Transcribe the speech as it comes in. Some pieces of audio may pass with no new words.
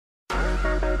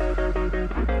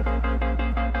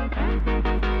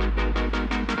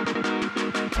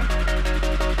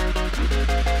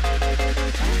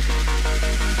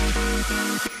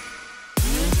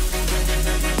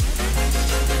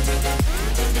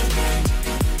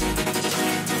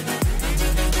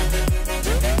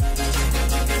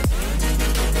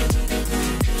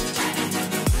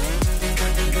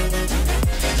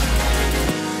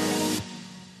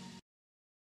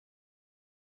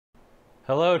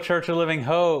Hello, Church of Living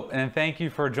Hope, and thank you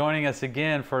for joining us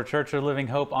again for Church of Living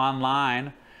Hope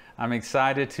Online. I'm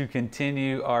excited to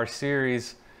continue our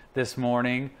series this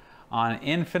morning on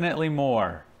infinitely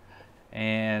more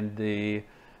and the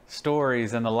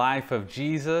stories and the life of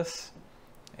Jesus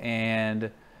and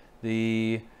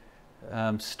the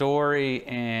story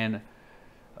and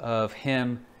of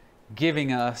Him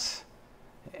giving us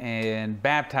and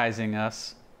baptizing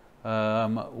us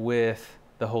with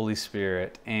the Holy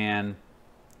Spirit. And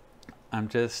I'm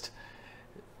just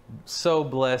so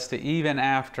blessed that even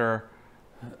after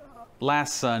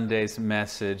last Sunday's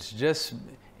message, just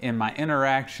in my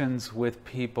interactions with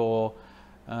people,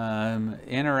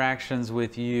 interactions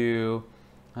with you,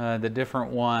 the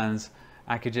different ones,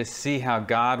 I could just see how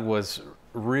God was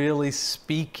really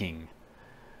speaking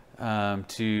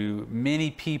to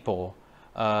many people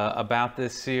about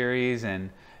this series, and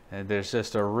there's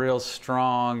just a real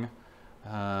strong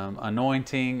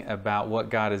anointing about what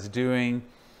God is doing,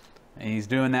 and He's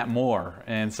doing that more.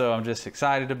 And so I'm just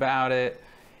excited about it.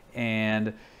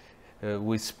 And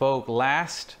we spoke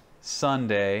last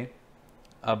Sunday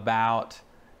about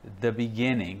the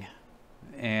beginning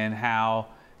and how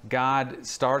God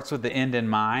starts with the end in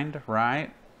mind,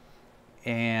 right?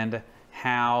 And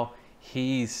how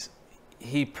He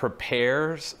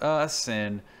prepares us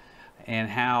and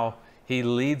how He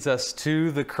leads us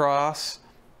to the cross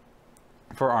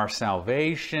for our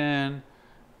salvation,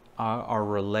 our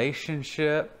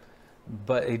relationship,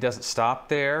 but He doesn't stop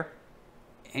there.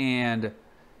 And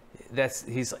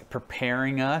He's like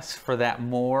preparing us for that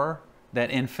more,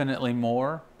 that infinitely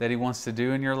more that He wants to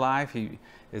do in your life. He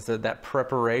is that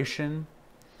preparation.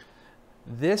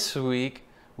 This week,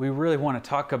 we really want to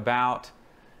talk about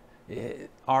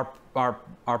our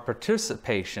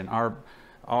participation,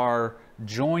 our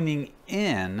joining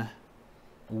in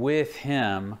with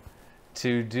Him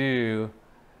to do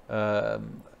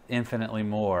infinitely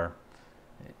more.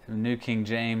 New King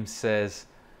James says,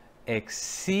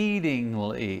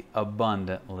 exceedingly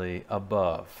abundantly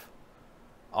above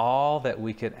all that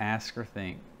we could ask or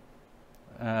think.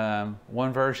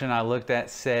 One version I looked at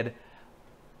said,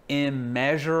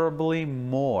 immeasurably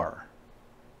more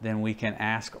than we can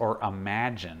ask or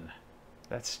imagine.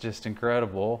 That's just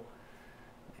incredible.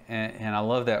 And I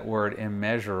love that word,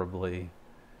 immeasurably.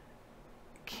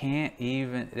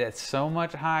 That's so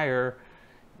much higher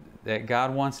that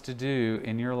God wants to do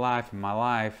in your life, in my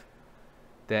life,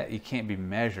 that you can't be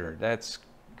measured. That's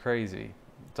crazy.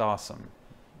 It's awesome.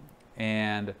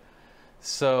 And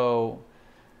so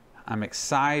I'm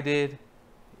excited.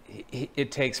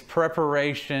 It takes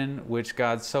preparation, which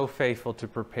God's so faithful to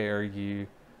prepare you.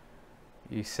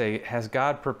 You say, has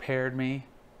God prepared me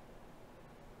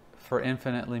for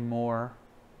infinitely more?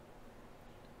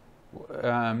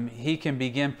 He can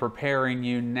begin preparing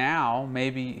you now.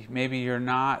 Maybe you're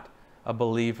not a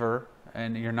believer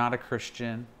and you're not a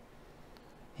Christian.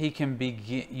 You can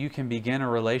begin a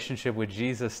relationship with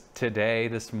Jesus today,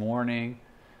 this morning,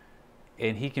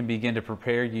 and He can begin to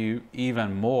prepare you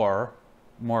even more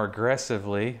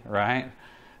aggressively, right?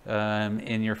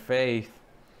 In your faith,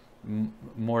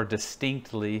 more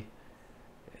distinctly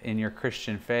in your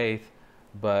Christian faith.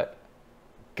 But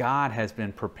God has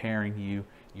been preparing you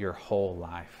your whole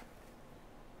life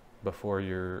before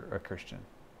you're a Christian.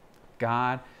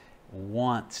 God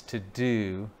wants to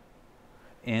do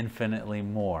infinitely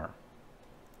more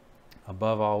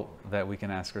above all that we can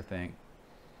ask or think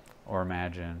or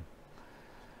imagine.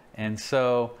 And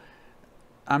so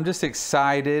I'm just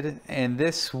excited, and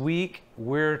this week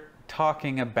we're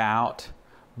talking about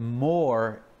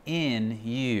more in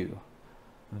you,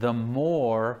 the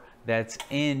more that's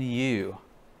in you.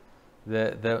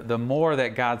 The more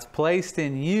that God's placed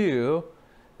in you,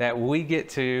 that we get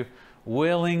to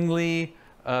willingly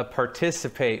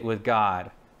participate with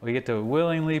God. We get to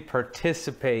willingly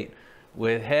participate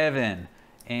with heaven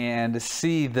and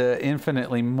see the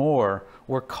infinitely more.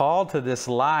 We're called to this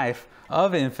life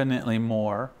of infinitely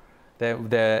more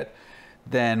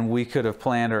than we could have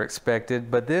planned or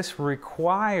expected. But this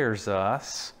requires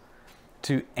us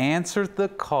to answer the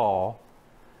call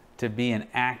to be an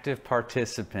active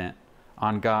participant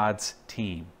on God's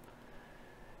team.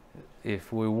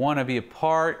 If we want to be a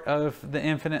part of the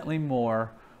infinitely more,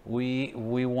 we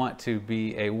want to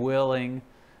be a willing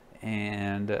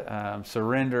and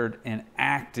surrendered and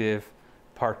active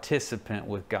participant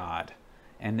with God,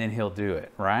 and then He'll do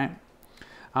it, right?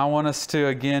 I want us to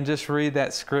again just read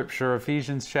that scripture,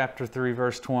 Ephesians chapter 3,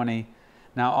 verse 20.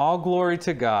 Now all glory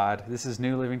to God, this is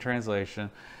New Living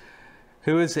Translation,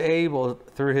 who is able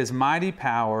through His mighty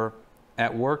power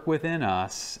at work within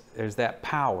us. There's that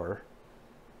power,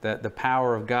 the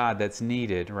power of God that's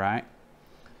needed, right?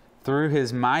 through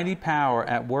his mighty power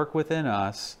at work within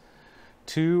us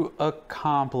to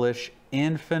accomplish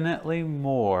infinitely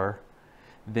more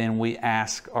than we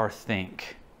ask or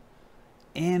think.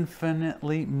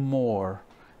 Infinitely more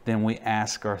than we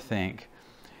ask or think.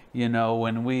 You know,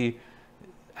 when we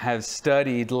have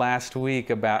studied last week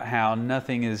about how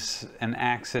nothing is an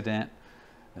accident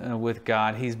with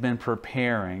God, he's been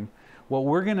preparing. What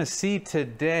we're going to see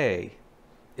today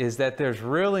is that there's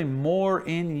really more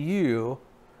in you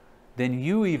than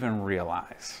you even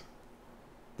realize.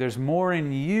 There's more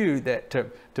in you that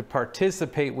to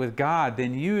participate with God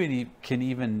than you can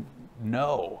even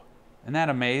know. Isn't that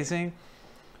amazing?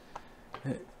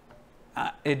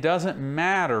 It doesn't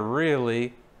matter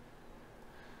really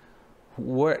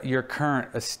what your current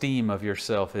esteem of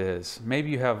yourself is.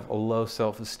 Maybe you have a low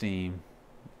self-esteem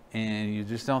and you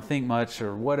just don't think much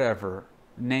or whatever.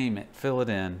 Name it, fill it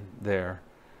in there.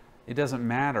 It doesn't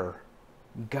matter.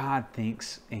 God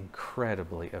thinks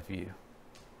incredibly of you.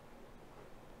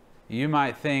 You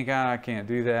might think, oh, I can't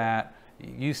do that.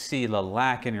 You see the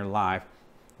lack in your life.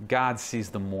 God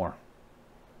sees the more.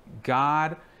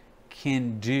 God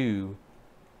can do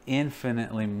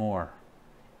infinitely more.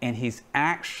 And he's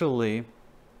actually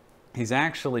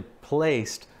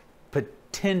placed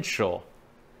potential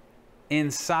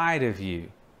inside of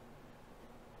you.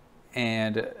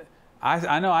 And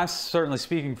I know I'm certainly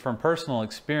speaking from personal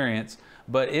experience,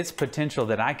 but it's potential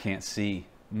that I can't see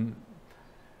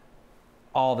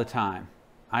all the time.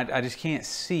 I just can't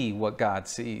see what God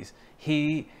sees.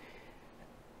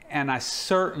 And I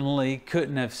certainly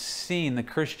couldn't have seen the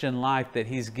Christian life that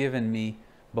he's given me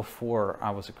before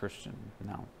I was a Christian.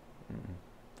 No.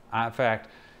 In fact,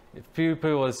 if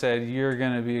people had said, you're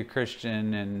going to be a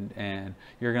Christian and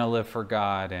you're going to live for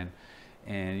God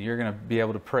and you're going to be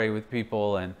able to pray with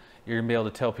people and you're going to be able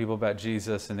to tell people about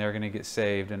Jesus and they're going to get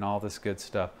saved and all this good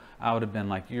stuff, I would have been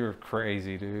like, you're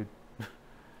crazy, dude.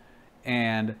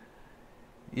 And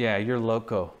yeah, you're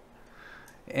loco.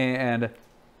 And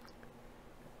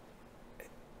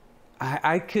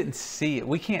I couldn't see it.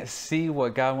 We can't see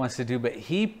what God wants to do, but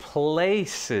he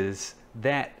places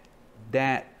that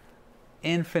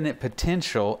infinite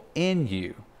potential in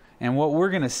you. And what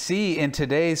we're going to see in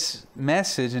today's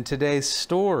message, in today's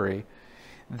story,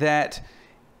 that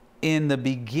in the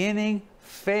beginning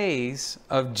phase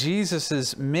of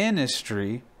Jesus's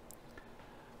ministry,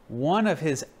 one of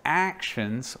his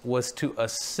actions was to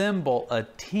assemble a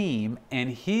team,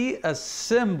 and he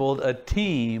assembled a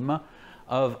team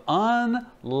of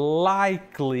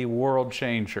unlikely world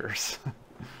changers.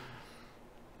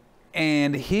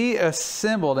 And he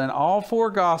assembled, in all four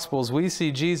Gospels, we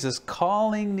see Jesus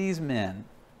calling these men,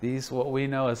 these what we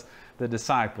know as the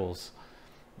disciples,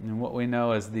 and what we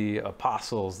know as the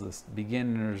apostles, the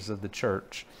beginners of the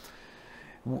church.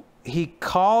 He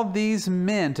called these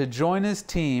men to join his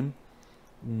team,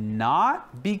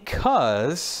 not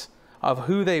because of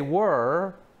who they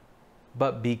were,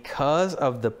 but because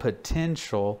of the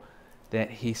potential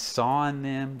that he saw in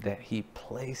them, that he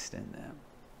placed in them.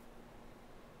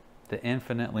 The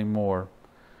infinitely more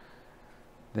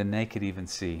than they could even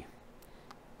see.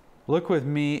 Look with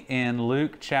me in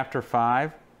Luke chapter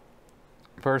 5,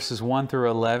 verses 1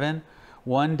 through 11.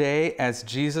 One day, as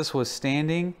Jesus was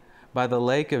standing by the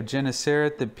lake of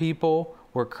Gennesaret, the people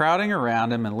were crowding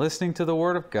around him and listening to the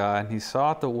word of God. He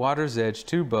saw at the water's edge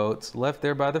 2 boats left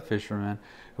there by the fishermen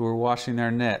who were washing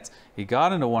their nets. He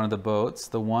got into one of the boats,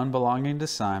 the one belonging to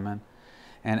Simon,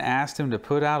 and asked him to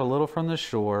put out a little from the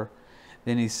shore.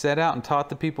 Then he set out and taught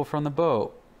the people from the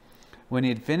boat. When he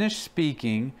had finished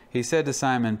speaking, he said to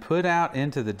Simon, "Put out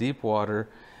into the deep water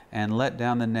and let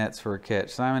down the nets for a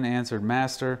catch." Simon answered,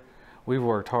 "Master, we've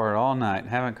worked hard all night and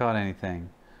haven't caught anything.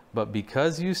 But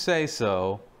because you say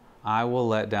so, I will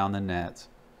let down the nets."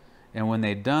 And when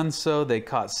they'd done so, they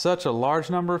caught such a large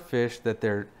number of fish that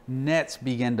their nets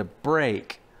began to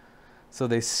break. So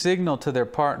they signaled to their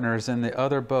partners in the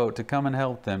other boat to come and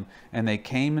help them. And they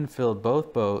came and filled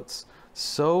both boats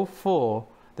so full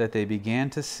that they began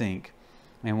to sink.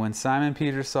 And when Simon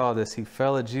Peter saw this, he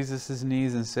fell at Jesus'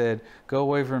 knees and said, "Go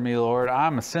away from me, Lord,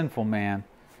 I'm a sinful man."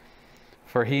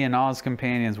 For he and all his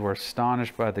companions were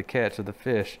astonished by the catch of the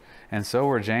fish, and so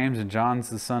were James and John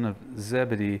the son of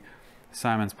Zebedee,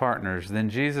 Simon's partners. Then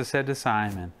Jesus said to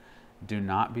Simon, "Do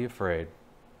not be afraid.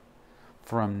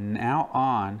 From now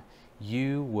on,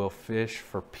 you will fish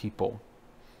for people."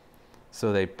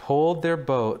 So they pulled their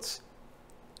boats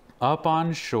up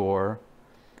on shore,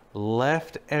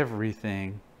 left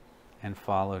everything, and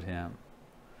followed him.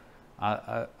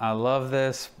 I love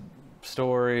this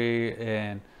story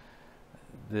and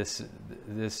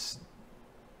this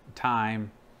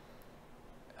time.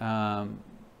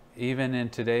 even in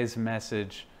today's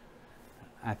message,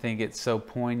 I think it's so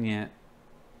poignant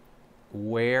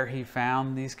where he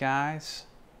found these guys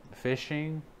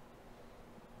fishing,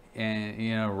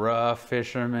 and rough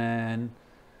fishermen,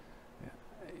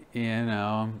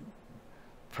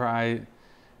 probably,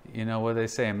 what they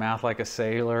say, a mouth like a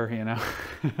sailor,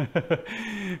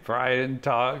 probably didn't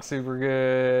talk super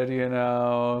good,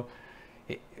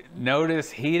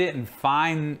 Notice he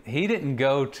didn't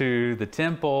go to the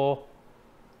temple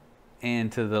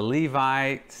and to the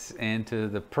Levites and to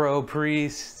the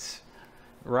pro-priests,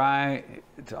 right?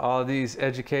 To all these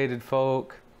educated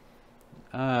folk.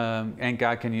 And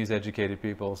God can use educated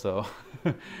people, so.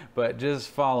 But just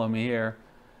follow me here.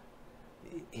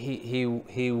 He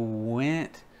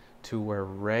went to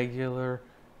where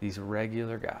these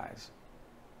regular guys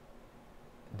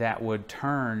that would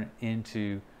turn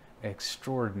into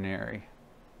extraordinary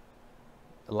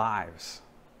lives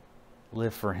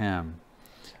live for him.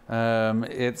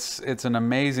 It's an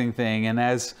amazing thing, and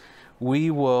as we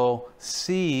will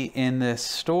see in this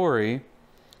story,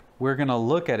 we're going to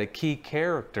look at a key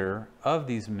character of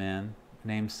these men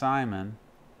named Simon,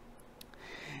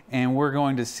 and we're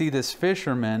going to see this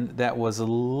fisherman that was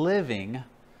living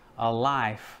a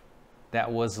life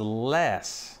that was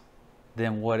less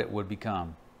than what it would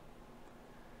become.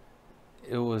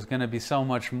 It was going to be so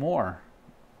much more,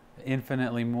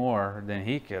 infinitely more than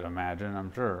he could imagine,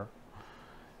 I'm sure.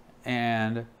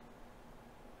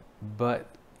 But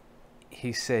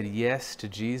he said yes to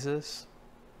Jesus.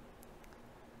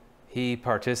 He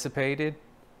participated.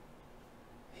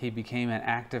 He became an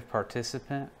active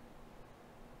participant.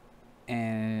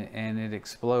 And it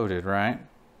exploded, right?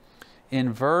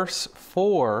 In verse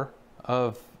 4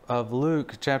 of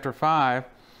Luke chapter 5,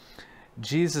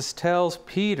 Jesus tells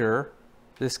Peter,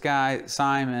 this guy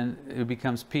Simon, who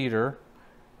becomes Peter,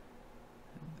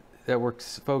 that we're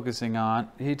focusing on,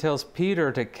 he tells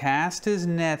Peter to cast his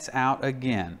nets out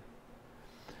again.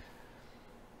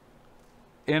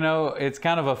 It's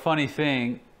kind of a funny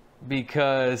thing,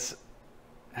 because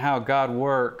how God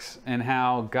works and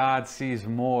how God sees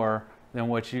more than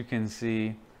what you can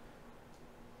see.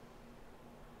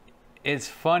 It's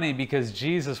funny because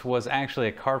Jesus was actually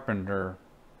a carpenter.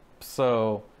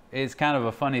 So it's kind of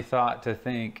a funny thought to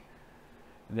think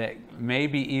that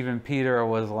maybe even Peter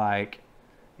was like,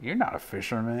 you're not a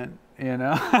fisherman, like,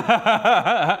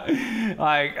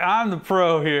 I'm the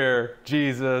pro here,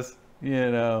 Jesus,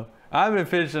 I've been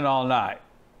fishing all night,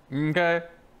 okay?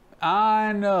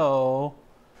 I know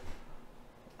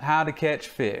how to catch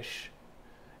fish,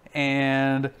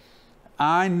 and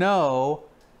I know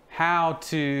how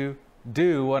to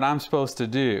do what I'm supposed to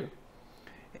do.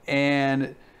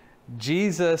 And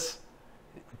Jesus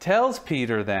tells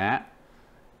Peter that,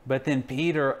 but then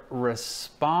Peter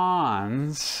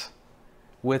responds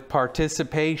with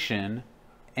participation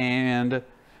and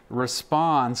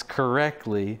responds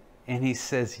correctly, and he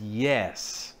says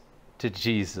yes to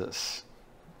Jesus.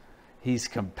 He's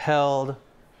compelled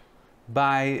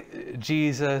by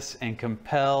Jesus and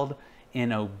compelled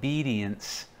in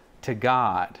obedience to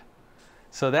God.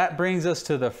 So that brings us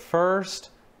to the first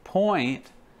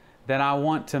point that I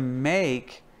want to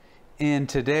make in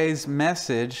today's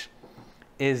message,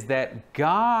 is that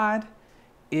God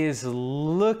is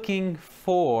looking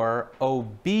for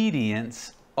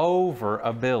obedience over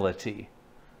ability.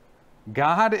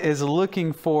 God is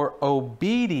looking for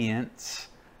obedience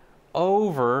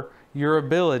over your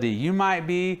ability. You might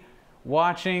be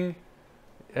watching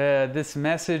this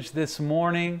message this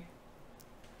morning.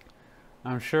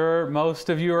 I'm sure most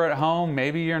of you are at home.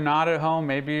 Maybe you're not at home.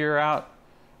 Maybe you're out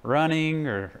running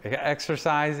or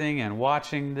exercising and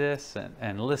watching this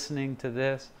and listening to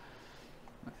this.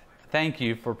 Thank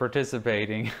you for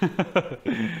participating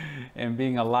and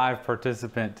being a live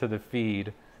participant to the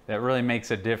feed. That really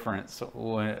makes a difference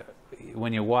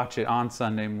when you watch it on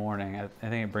Sunday morning. I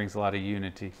think it brings a lot of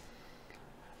unity.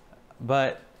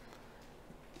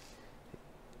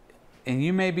 And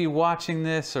you may be watching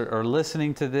this or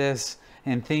listening to this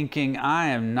and thinking, I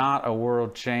am not a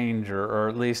world changer, or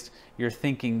at least you're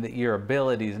thinking that your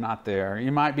ability is not there.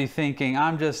 You might be thinking,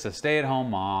 I'm just a stay-at-home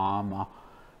mom,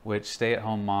 which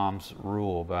stay-at-home moms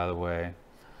rule, by the way.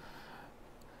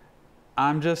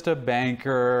 I'm just a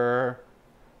banker.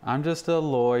 I'm just a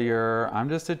lawyer. I'm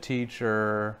just a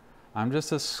teacher. I'm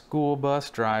just a school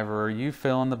bus driver. You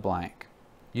fill in the blank.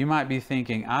 You might be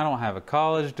thinking, I don't have a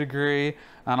college degree.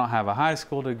 I don't have a high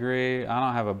school degree. I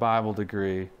don't have a Bible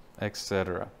degree,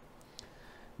 etc.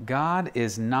 God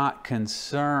is not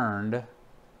concerned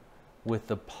with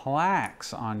the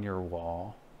plaques on your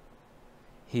wall.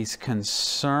 He's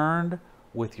concerned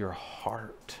with your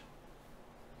heart.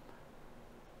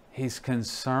 He's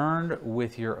concerned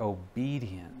with your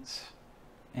obedience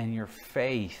and your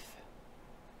faith.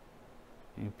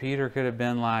 And Peter could have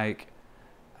been like,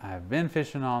 I've been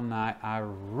fishing all night. I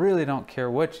really don't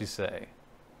care what you say.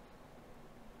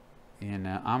 You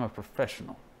know, I'm a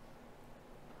professional.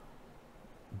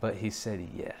 But he said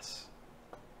yes.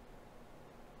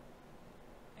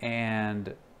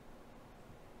 And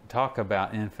talk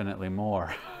about infinitely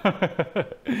more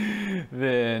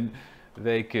than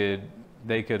they could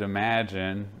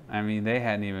imagine. I mean, they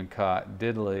hadn't even caught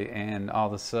diddly, and all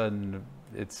of a sudden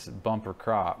it's bumper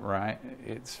crop, right?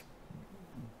 It's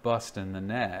busting the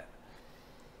net.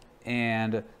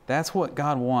 And that's what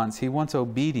God wants. He wants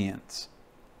obedience.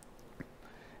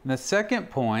 And the second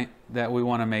point that we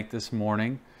want to make this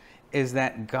morning is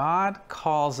that God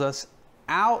calls us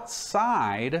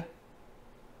outside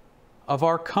of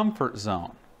our comfort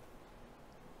zone.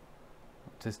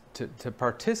 To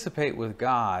participate with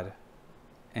God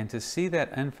and to see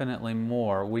that infinitely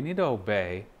more, we need to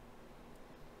obey.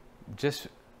 Just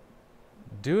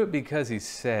do it because He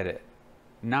said it,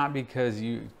 not because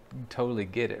you totally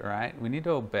get it, right? We need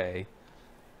to obey.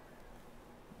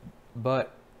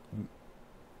 But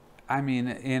I mean,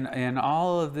 in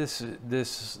all of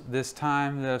this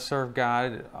time that I've served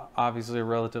God, obviously a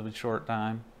relatively short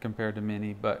time compared to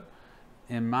many, but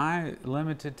in my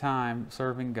limited time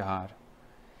serving God,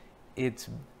 it's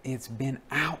been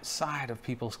outside of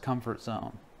people's comfort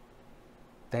zone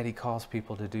that He calls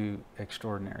people to do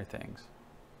extraordinary things.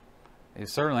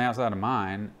 It's certainly outside of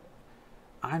mine.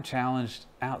 I'm challenged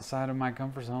outside of my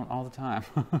comfort zone all the time.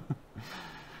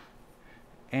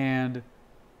 And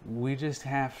we just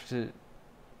have to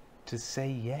say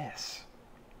yes.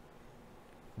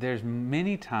 There's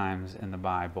many times in the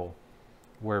Bible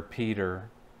where Peter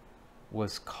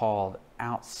was called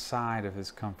outside of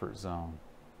his comfort zone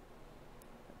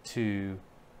to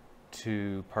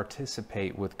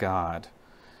participate with God.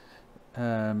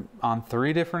 On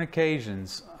 3 different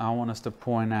occasions, I want us to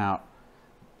point out,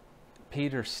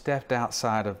 Peter stepped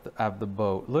outside of the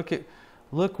boat.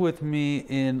 Look with me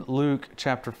in Luke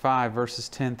chapter 5, verses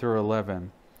 10 through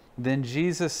 11. Then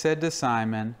Jesus said to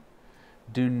Simon,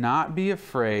 "Do not be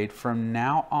afraid. From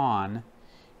now on,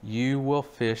 you will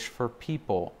fish for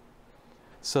people."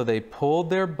 So they pulled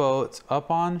their boats up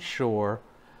on shore,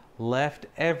 left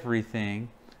everything,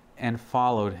 and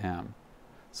followed Him.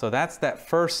 So that's that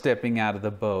first stepping out of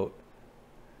the boat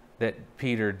that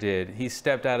Peter did. He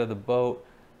stepped out of the boat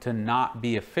to not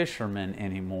be a fisherman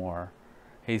anymore.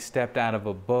 He stepped out of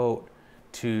a boat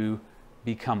to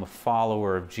become a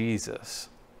follower of Jesus.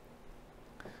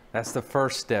 That's the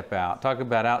first step out. Talk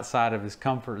about outside of his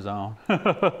comfort zone.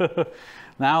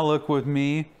 Now look with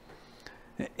me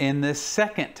in this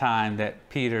second time that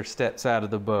Peter steps out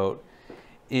of the boat.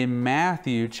 In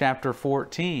Matthew chapter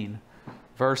 14,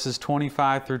 verses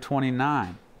 25 through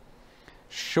 29.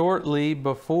 Shortly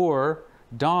before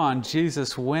dawn,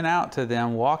 Jesus went out to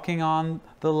them walking on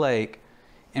the lake.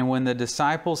 And when the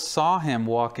disciples saw Him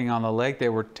walking on the lake, they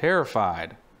were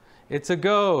terrified. "It's a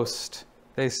ghost,"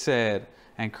 they said,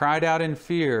 and cried out in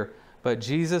fear. But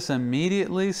Jesus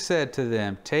immediately said to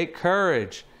them, "Take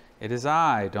courage, it is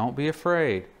I, don't be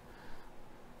afraid."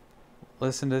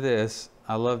 Listen to this,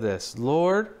 I love this.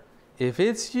 "Lord, if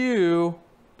it's you,"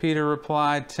 Peter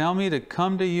replied, "tell me to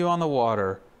come to you on the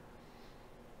water."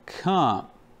 "Come,"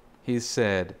 he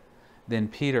said. Then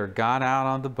Peter got out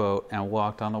on the boat and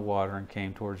walked on the water and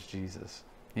came towards Jesus.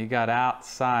 He got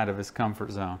outside of his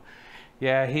comfort zone.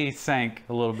 Yeah, he sank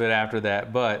a little bit after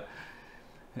that, but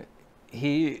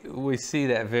we see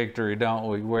that victory, don't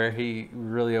we, where he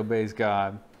really obeys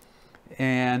God.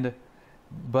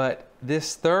 But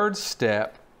this third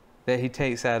step that he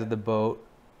takes out of the boat,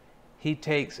 he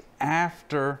takes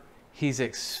after he's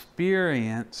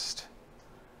experienced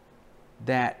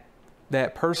that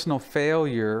personal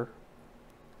failure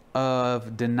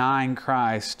of denying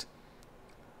Christ.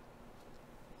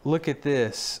 Look at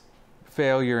this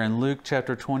failure in Luke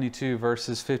chapter 22,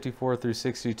 verses 54 through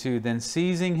 62. Then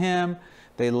seizing him,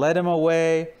 they led him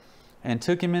away and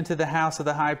took him into the house of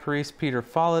the high priest. Peter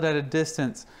followed at a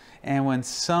distance, and when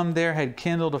some there had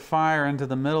kindled a fire into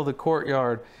the middle of the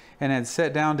courtyard and had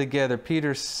sat down together,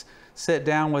 Peter sat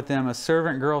down with them. A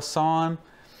servant girl saw him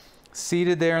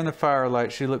seated there in the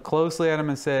firelight. She looked closely at him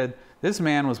and said, "This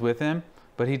man was with him."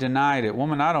 But he denied it.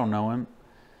 "Woman, I don't know him."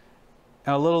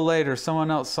 And a little later,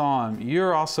 someone else saw him.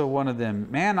 "You're also one of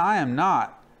them." "Man, I am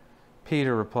not,"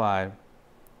 Peter replied.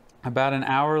 About an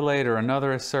hour later,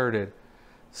 another asserted,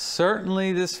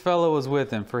 "Certainly this fellow was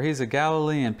with him, for he's a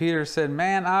Galilean." Peter said,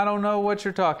 "Man, I don't know what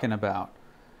you're talking about."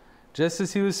 Just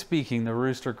as he was speaking, the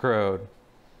rooster crowed.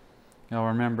 You'll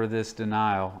remember this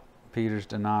denial. Peter's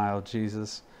denial of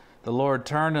Jesus. The Lord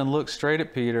turned and looked straight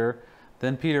at Peter.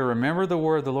 Then Peter remembered the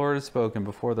word the Lord had spoken,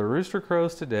 before the rooster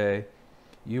crows today,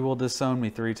 you will disown me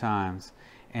 3 times.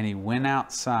 And he went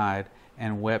outside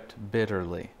and wept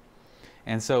bitterly.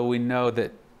 And so we know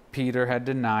that Peter had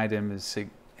denied him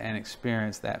and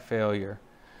experienced that failure.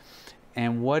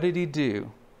 And what did he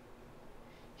do?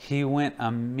 He went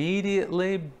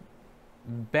immediately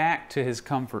back to his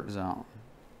comfort zone.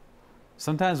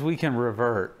 Sometimes we can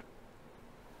revert.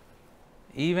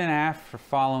 Even after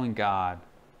following God,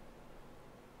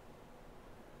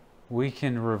 we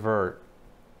can revert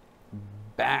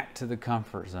back to the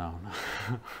comfort zone.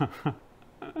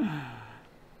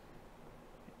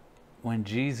 When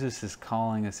Jesus is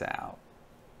calling us out.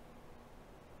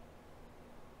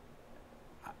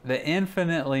 The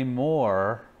infinitely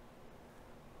more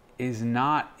is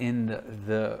not in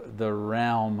the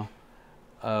realm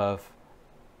of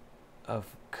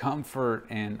comfort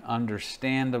and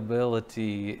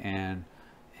understandability and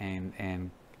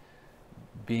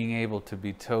being able to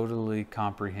be totally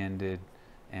comprehended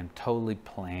and totally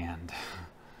planned.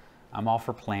 I'm all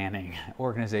for planning.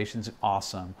 Organization's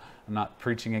awesome. I'm not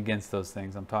preaching against those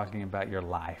things. I'm talking about your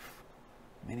life.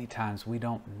 Many times we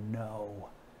don't know.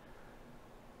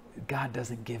 God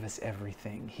doesn't give us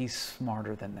everything. He's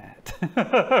smarter than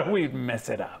that. We mess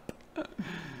it up.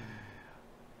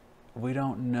 We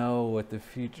don't know what the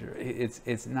future,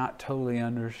 it's not totally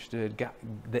understood. God,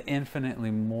 the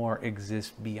infinitely more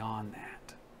exists beyond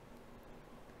that.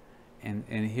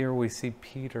 And here we see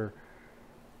Peter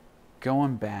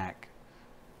going back.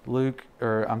 John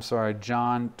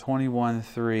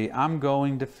 21:3, I'm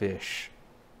going to fish.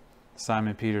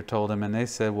 Simon Peter told him, and they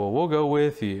said, well, we'll go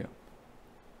with you.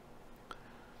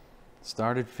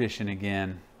 Started fishing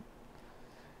again.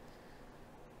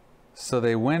 So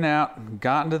they went out and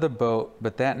got into the boat,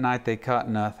 but that night they caught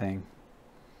nothing.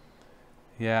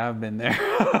 Yeah, I've been there.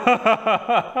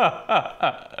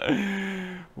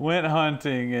 Went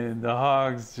hunting and the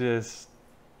hogs just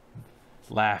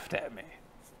laughed at me.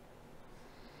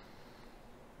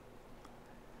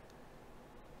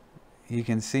 You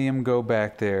can see him go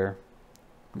back there.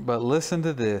 But listen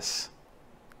to this.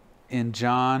 In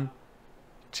John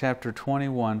chapter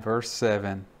 21, verse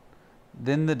 7.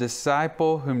 Then the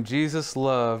disciple whom Jesus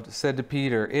loved said to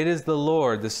Peter, it is the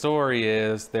Lord. The story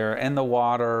is they're in the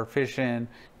water fishing.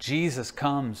 Jesus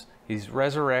comes. He's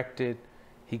resurrected.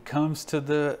 He comes to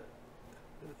the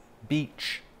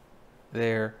beach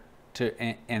there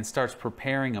and starts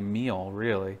preparing a meal,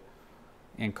 really,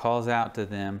 and calls out to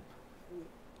them.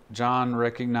 John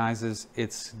recognizes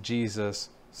it's Jesus,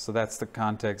 so that's the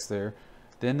context there.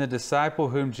 Then the disciple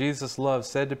whom Jesus loved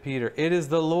said to Peter, it is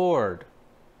the Lord.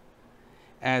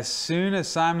 As soon as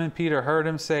Simon Peter heard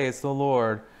him say, it's the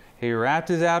Lord, he wrapped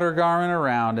his outer garment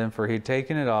around him, for he'd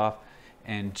taken it off,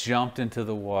 and jumped into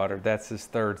the water. That's his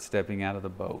third stepping out of the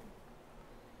boat.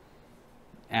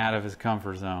 Out of his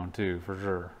comfort zone too, for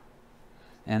sure.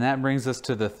 And that brings us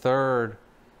to the third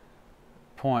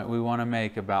point we want to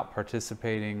make about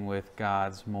participating with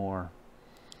God's more,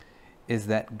 is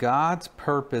that God's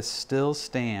purpose still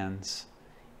stands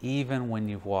even when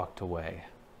you've walked away.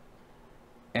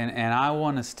 And I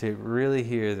want us to really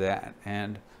hear that,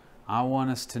 and I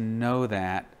want us to know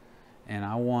that, and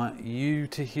I want you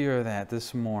to hear that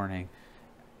this morning.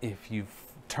 If you've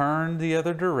turned the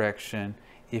other direction,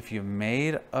 if you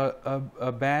made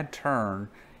a bad turn,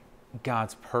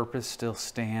 God's purpose still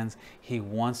stands. He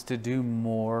wants to do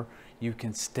more. You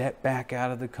can step back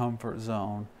out of the comfort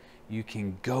zone. You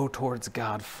can go towards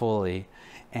God fully,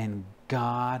 and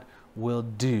God will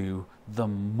do the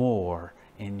more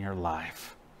in your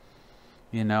life.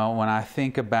 You know, when I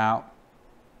think about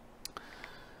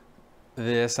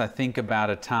this, I think about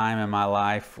a time in my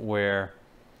life where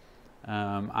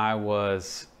I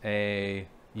was a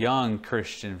young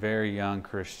Christian, very young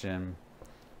Christian.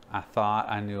 I thought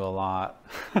I knew a lot.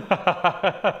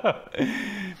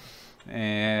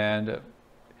 And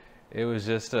it was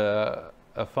just a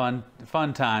fun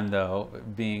time, though,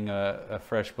 being a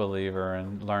fresh believer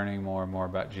and learning more and more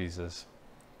about Jesus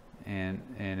and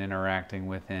interacting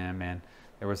with him. And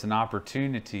there was an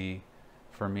opportunity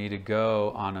for me to go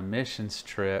on a missions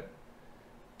trip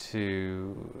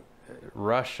to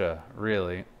Russia,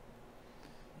 really.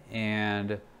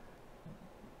 And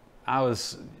I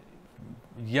was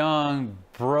young,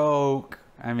 broke.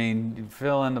 I mean,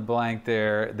 fill in the blank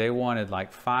there. They wanted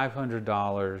like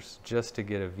 $500 just to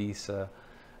get a visa.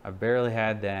 I barely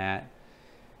had that.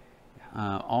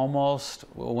 Almost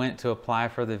went to apply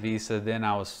for the visa. Then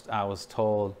I was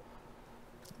told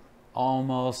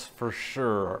almost for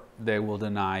sure they will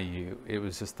deny you. It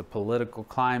was just the political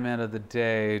climate of the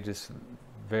day, just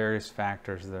various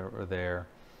factors that were there.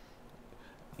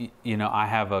 You know, I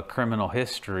have a criminal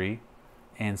history,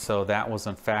 and so that was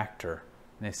a factor.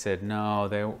 And they said, no,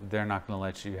 they're not going to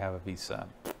let you have a visa.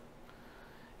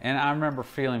 And I remember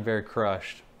feeling very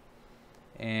crushed.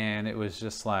 And it was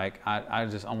just like, I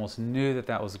just almost knew that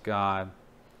that was God.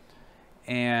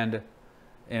 And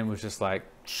it was just like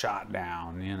shot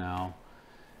down, you know.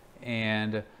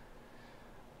 And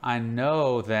I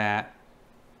know that,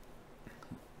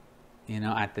 you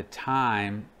know, at the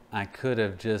time, I could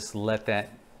have just let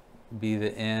that be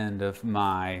the end of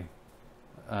my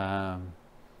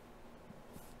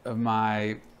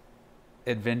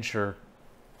adventure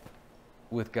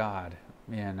with God.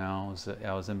 You know,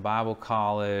 I was in Bible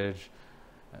college.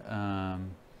 I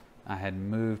had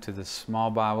moved to this small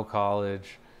Bible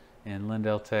college in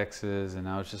Lindale, Texas, and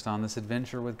I was just on this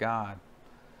adventure with God.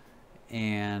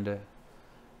 And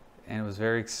it was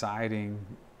very exciting,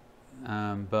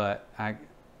 but I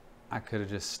could have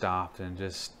just stopped and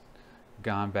just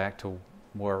gone back to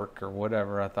work or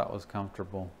whatever I thought was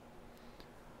comfortable.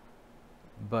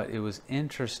 But it was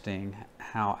interesting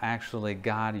how actually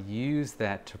God used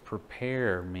that to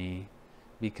prepare me,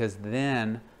 because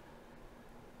then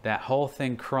that whole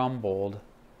thing crumbled,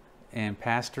 and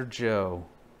Pastor Joe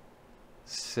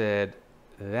said,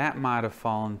 that might have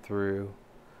fallen through,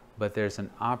 but there's an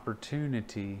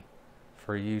opportunity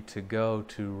for you to go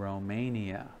to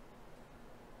Romania.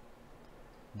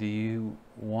 Do you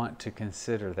want to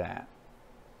consider that?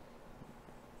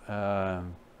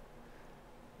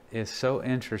 It's so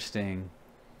interesting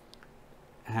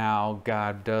how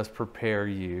God does prepare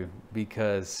you,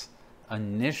 because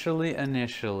initially,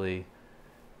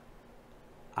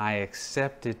 I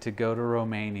accepted to go to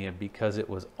Romania because it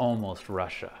was almost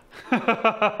Russia.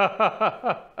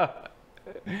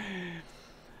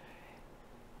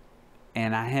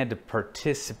 And I had to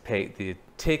participate. The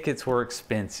tickets were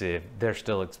expensive. They're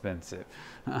still expensive.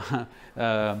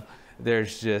 There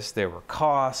were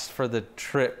costs for the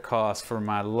trip, costs for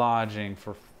my lodging,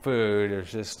 for food.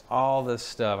 There's just all this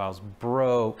stuff. I was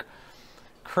broke.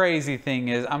 Crazy thing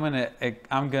is,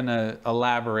 I'm gonna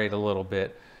elaborate a little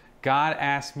bit. God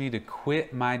asked me to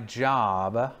quit my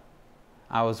job.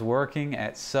 I was working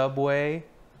at Subway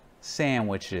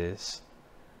sandwiches,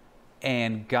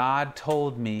 and God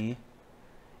told me,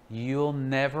 you'll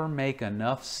never make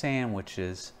enough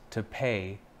sandwiches to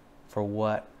pay for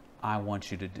what I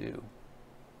want you to do.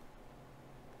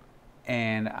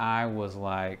 And I was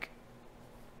like,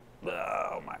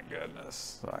 oh my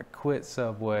goodness. So I quit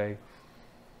Subway,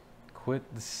 quit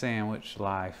the sandwich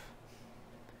life,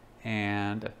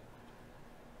 and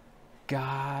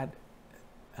God,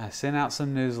 I sent out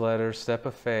some newsletters, Step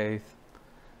of Faith.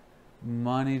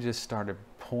 Money just started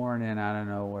pouring in out of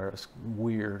nowhere. It was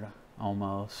weird,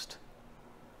 almost.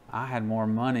 I had more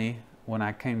money when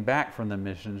I came back from the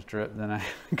missions trip than I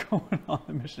had going on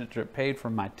the mission trip. Paid for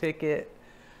my ticket,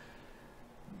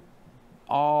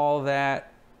 all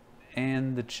that,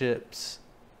 and the chips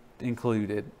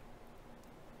included.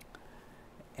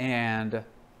 And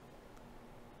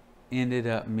ended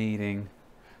up meeting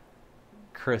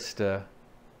Krista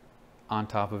on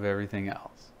top of everything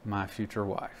else, my future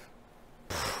wife.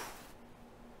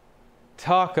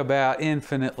 Talk about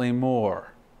infinitely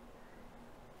more.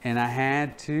 And I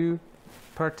had to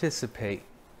participate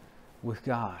with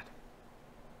God.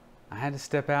 I had to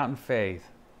step out in faith.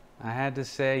 I had to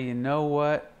say, you know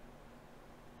what?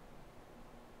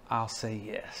 I'll say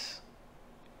yes.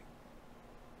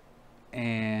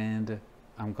 And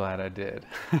I'm glad I did.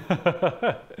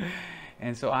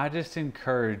 And so I just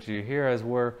encourage you here, as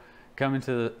we're coming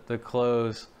to the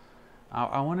close,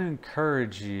 I want to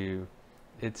encourage you.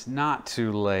 It's not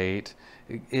too late.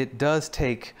 It does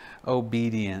take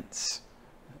obedience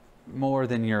more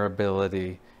than your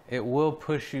ability. It will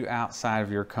push you outside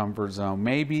of your comfort zone.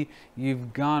 Maybe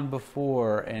you've gone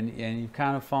before and you've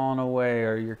kind of fallen away,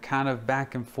 or you're kind of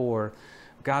back and forth.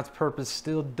 God's purpose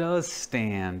still does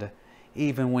stand,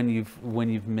 even when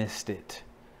you've missed it.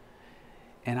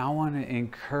 And I want to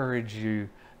encourage you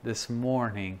this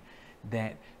morning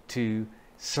that to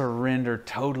surrender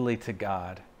totally to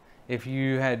God. If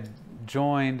you had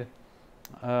joined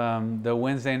the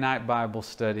Wednesday night Bible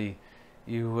study,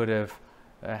 you would have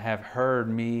heard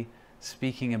me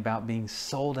speaking about being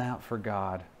sold out for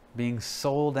God, being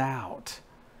sold out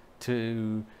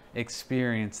to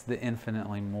experience the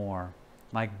infinitely more,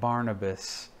 like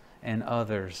Barnabas and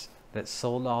others that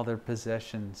sold all their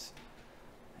possessions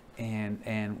and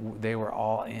they were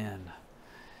all in.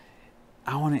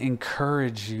 I want to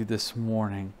encourage you this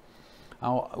morning.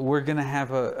 We're going to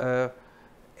have a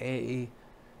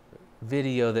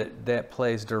video that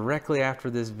plays directly after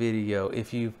this video.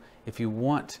 If if you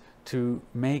want to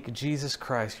make Jesus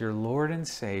Christ your Lord and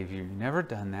Savior, you've never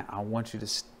done that, I want you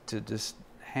to just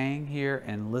hang here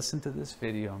and listen to this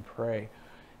video and pray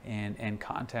and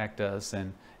contact us,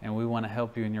 and we want to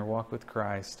help you in your walk with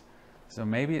Christ. So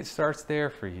maybe it starts there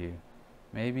for you.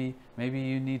 Maybe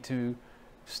you need to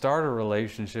start a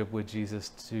relationship with Jesus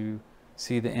to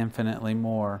see the infinitely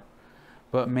more.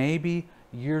 But maybe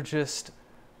you're just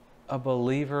a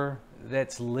believer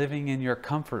that's living in your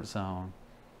comfort zone.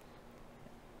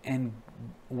 And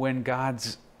when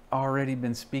God's already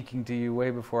been speaking to you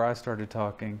way before I started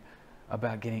talking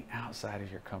about getting outside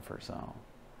of your comfort zone,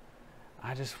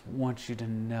 I just want you to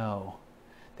know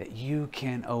that you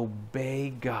can obey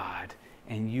God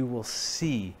and you will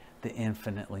see the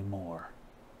infinitely more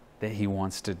that He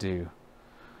wants to do.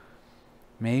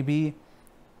 Maybe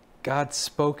God's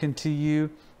spoken to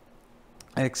you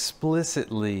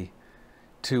explicitly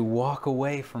to walk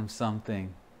away from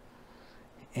something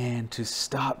and to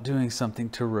stop doing something,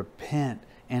 to repent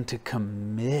and to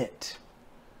commit,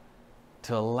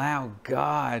 to allow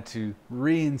God to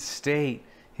reinstate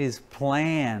His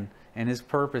plan and His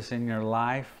purpose in your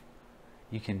life.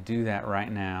 You can do that right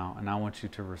now, and I want you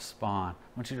to respond.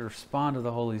 I want you to respond to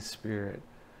the Holy Spirit.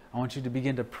 I want you to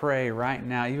begin to pray right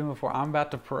now, even before I'm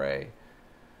about to pray.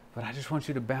 But I just want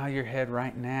you to bow your head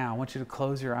right now. I want you to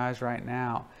close your eyes right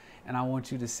now. And I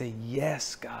want you to say,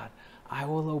 yes, God, I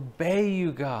will obey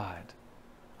you, God.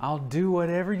 I'll do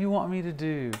whatever you want me to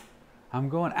do. I'm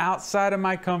going outside of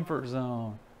my comfort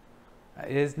zone.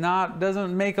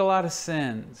 Doesn't make a lot of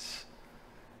sense,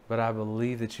 but I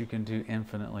believe that you can do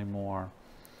infinitely more.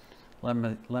 Let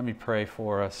me pray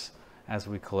for us as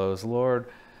we close. Lord,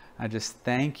 I just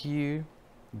thank you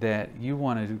that you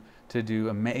want to do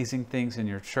amazing things in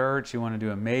your church. You want to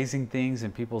do amazing things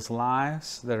in people's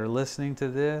lives that are listening to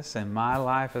this, and my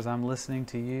life as I'm listening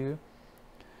to you.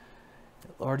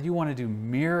 Lord, you want to do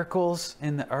miracles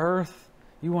in the earth.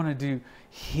 You want to do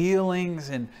healings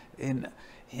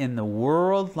in the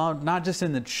world, not just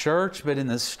in the church, but in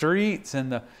the streets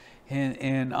and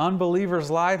in unbelievers'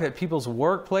 life, at people's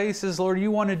workplaces. Lord, you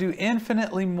want to do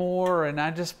infinitely more, and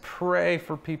I just pray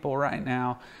for people right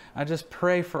now. I just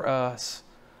pray for us.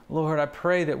 Lord, I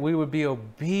pray that we would be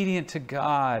obedient to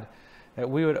God, that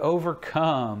we would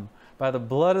overcome by the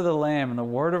blood of the Lamb and the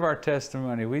word of our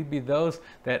testimony. We'd be those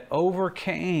that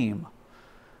overcame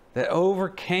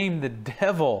the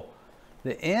devil,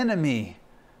 the enemy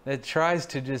that tries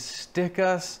to just stick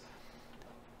us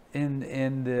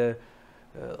in the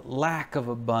lack of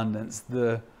abundance,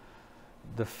 the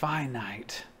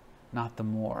finite, not the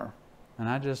more. And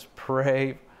I just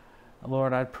pray,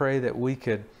 Lord, I pray that we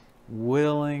could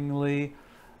willingly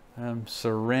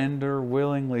surrender,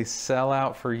 willingly sell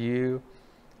out for you,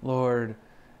 Lord,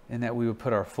 and that we would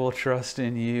put our full trust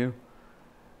in you.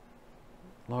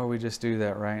 Lord, we just do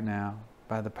that right now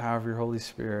by the power of your Holy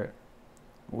Spirit.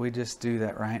 We just do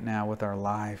that right now with our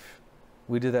life.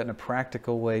 We do that in a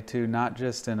practical way too, not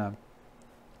just in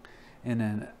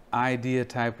an idea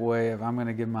type way of I'm going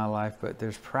to give my life, but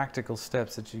there's practical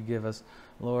steps that you give us.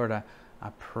 Lord, I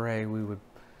pray we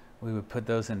would put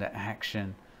those into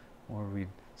action, or we'd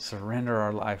surrender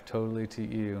our life totally to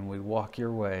you and we'd walk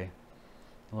your way,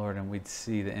 Lord, and we'd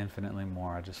see the infinitely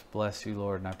more. I just bless you,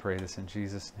 Lord, and I pray this in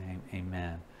Jesus' name.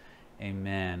 Amen.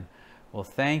 Amen. Well,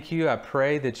 thank you. I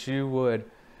pray that you would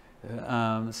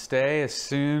stay as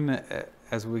soon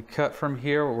as we cut from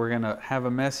here. We're going to have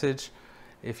a message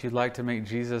if you'd like to make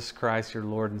Jesus Christ your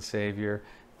Lord and Savior.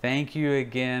 Thank you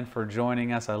again for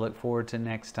joining us. I look forward to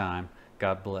next time.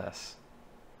 God bless.